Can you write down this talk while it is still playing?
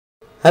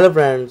Hello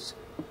friends,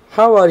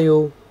 how are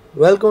you?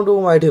 Welcome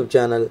to my YouTube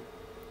channel.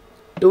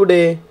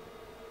 Today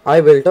I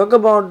will talk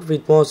about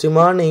with Mossy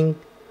Morning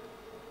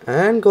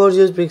and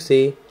gorgeous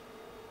Pixie.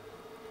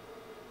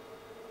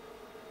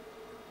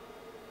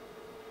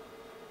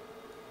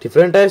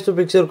 Different types of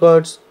picture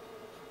cards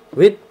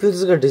with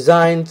physical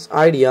designs,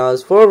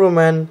 ideas for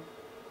women.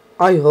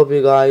 I hope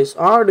you guys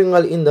are doing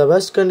well in the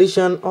best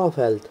condition of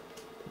health.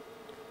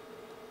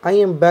 I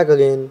am back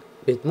again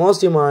with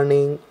Mossy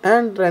Morning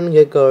and trending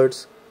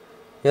haircuts,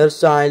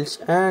 hairstyles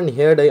and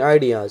hair dye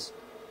ideas.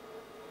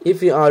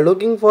 If you are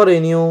looking for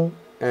a new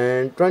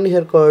and trendy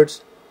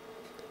haircuts,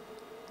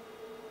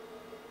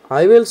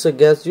 I will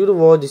suggest you to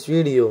watch this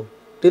video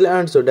till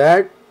end so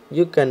that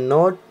you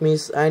cannot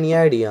miss any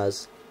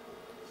ideas.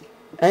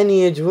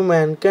 Any age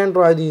woman can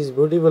try these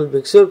beautiful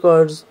pixie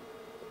cuts.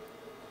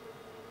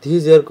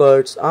 These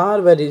haircuts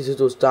are very easy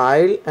to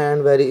style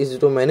and very easy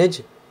to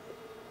manage.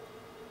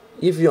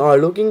 If you are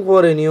looking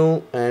for a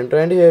new and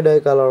trendy hair dye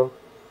color,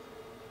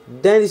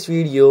 then this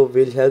video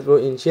will help you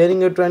in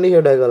sharing a trendy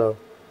hair dye color.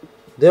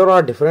 There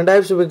are different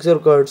types of pixie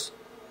cuts.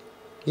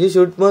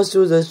 You must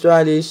choose a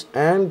stylish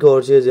and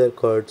gorgeous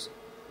haircuts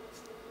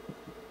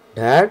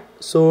that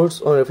suits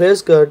on a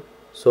face cut.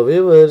 So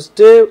viewers,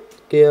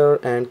 take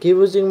care and keep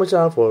watching my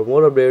channel for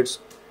more updates.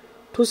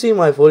 To see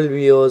my full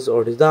videos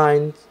or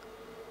designs,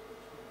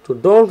 so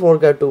don't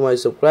forget to my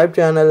subscribe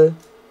channel.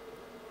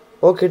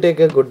 Okay, take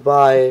care,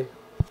 goodbye.